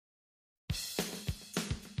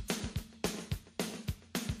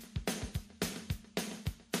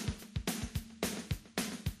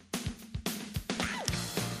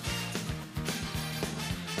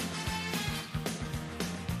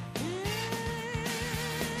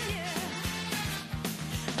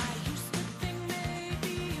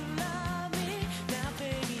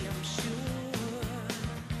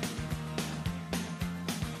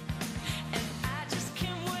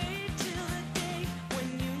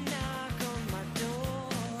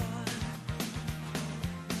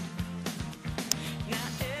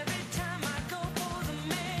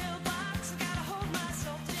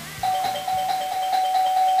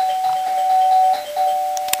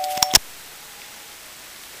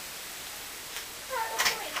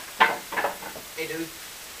Hey dude.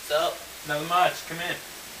 What's up? Nothing much. Come in.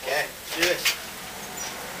 Okay, let's do this.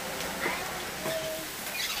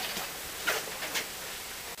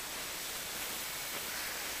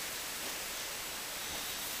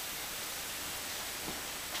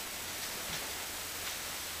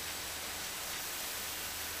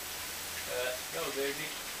 Go, baby.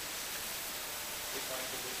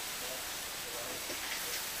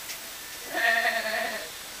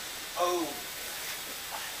 Oh.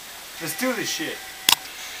 Let's do this shit.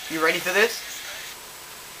 You ready for this?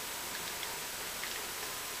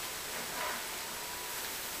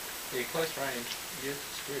 Yeah, close range. You're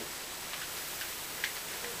screwed.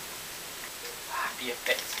 Your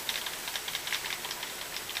face.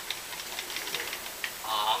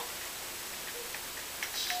 Ah.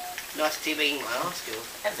 Nice teabagging my arm skills.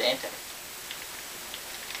 How's Anto?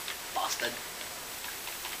 Bastard.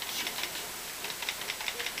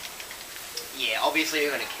 Yeah, obviously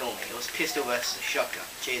you're gonna kill me. It was pistol versus a shotgun.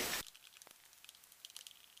 Cheers.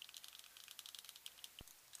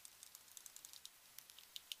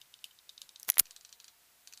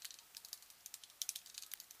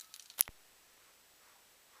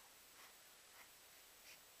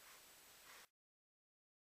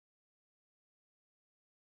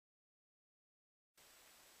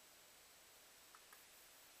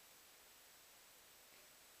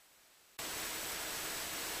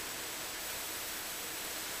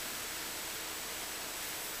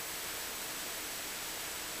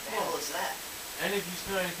 What the hell is that? Any of you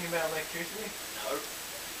know anything about electricity? No.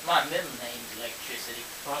 My middle name's Electricity.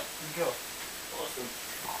 Right, you go. Awesome.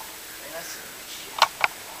 Man, that's some good shit.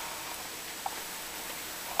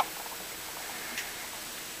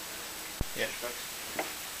 Yeah, folks.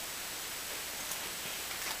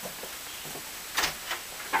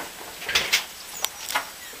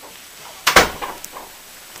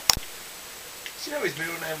 Did you know his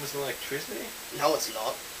middle name was Electricity? No, it's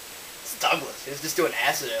not. It's Douglas. He was just doing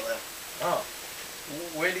acid earlier. Oh.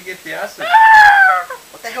 Where'd he get the acid?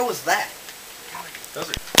 What the hell was that? Does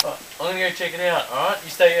it? Oh, I'm gonna go check it out, alright? You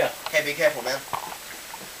stay here. Okay, be careful, man.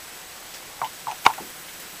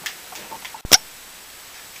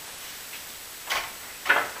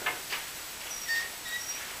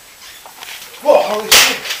 Whoa, holy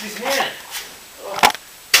shit, it's his hand. Oh.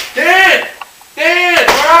 Dan! Dan,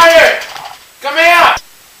 where are you? Come out!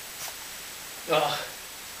 Ugh.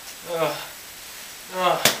 Ugh.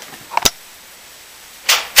 Ugh.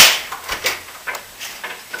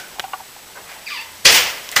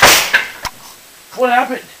 What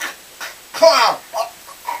happened? Come on!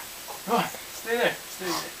 Oh, stay there. Stay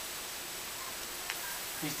there.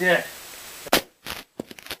 He's dead.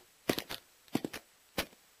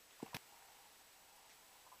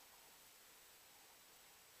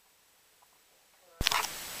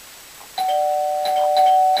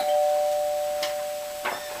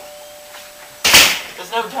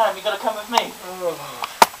 There's no time. You gotta come with me. Oh.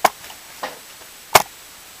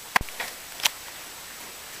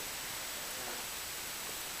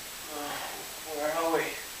 Where are we?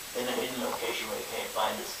 In a hidden location where you can't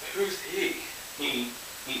find us. Who's he? He's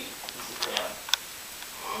a clown.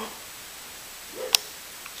 Yes.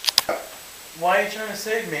 Why are you trying to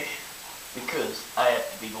save me? Because I have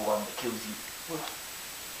to be the one that kills you.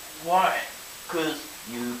 Why? Because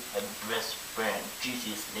you have the best friend,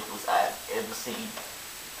 juiciest nipples I've ever seen.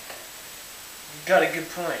 You got a good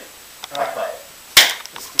point. High Alright, five.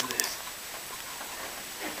 let's do this.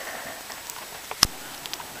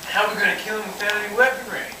 How are we gonna kill him without any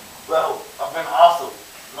weaponry? Well, I've been awesome.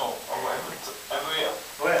 No, over here.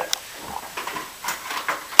 Where?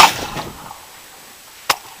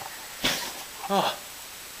 Oh.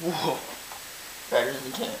 Whoa. Better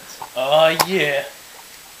than cans. Oh, yeah.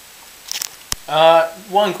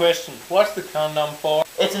 One question. What's the condom for?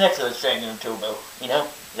 It's an excellent strangling tool, though. You know,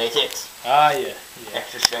 latex. Ah, yeah.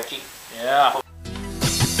 Extra stretchy. Yeah.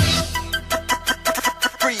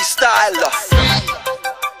 Freestyler,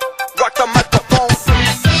 rock the microphone,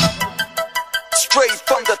 straight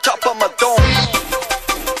from the top of my dome.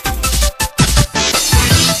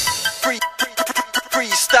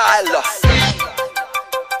 Freestyler,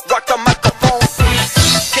 rock the microphone,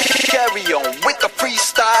 carry on with the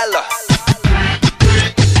freestyler.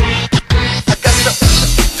 I got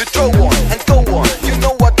to throw on and go on, you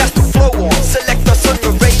know I got to flow on. Select us on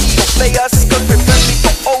your radio players, cause we're friendly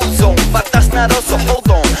for ozone, but that's not us, so hold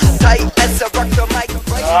on. Tight as a rock the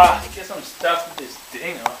microphone. I guess I'm stuck with this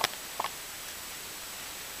dinger.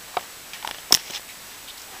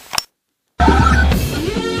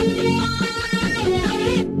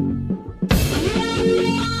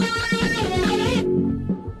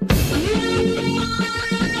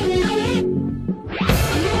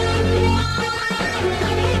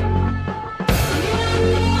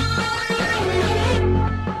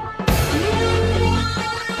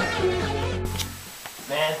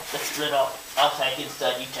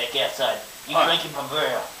 check outside. You Alright. drink him from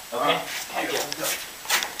there, okay? Here, Yeah. let's go.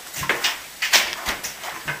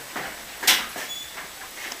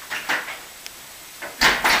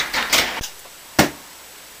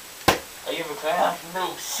 Are you recording?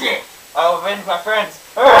 No shit! I'll revenge my friends.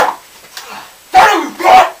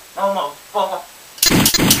 No, motherfucker.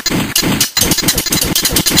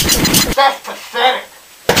 That's pathetic.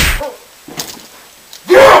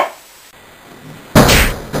 Yeah!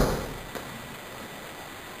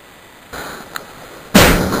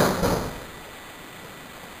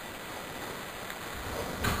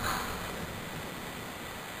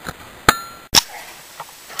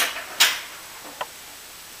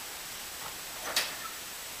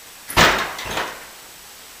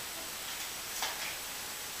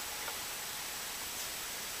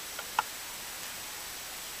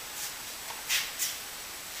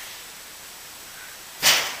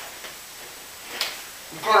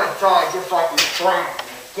 You're gonna die just like your friend in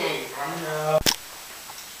the game, huh?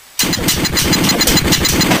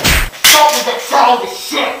 Stop with that childish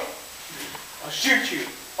shit! I'll shoot you.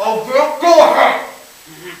 Oh, Bill, go ahead!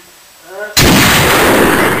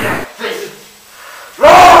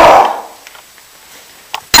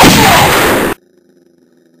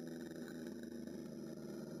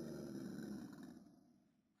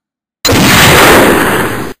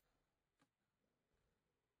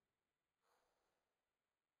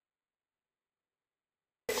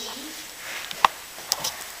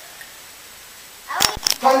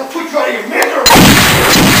 Time to put you out of your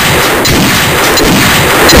misery!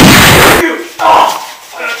 You!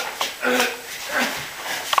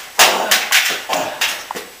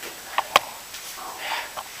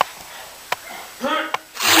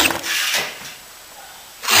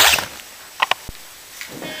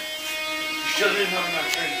 You still didn't have my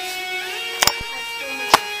friends.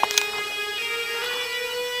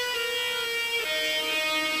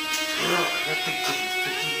 That thing took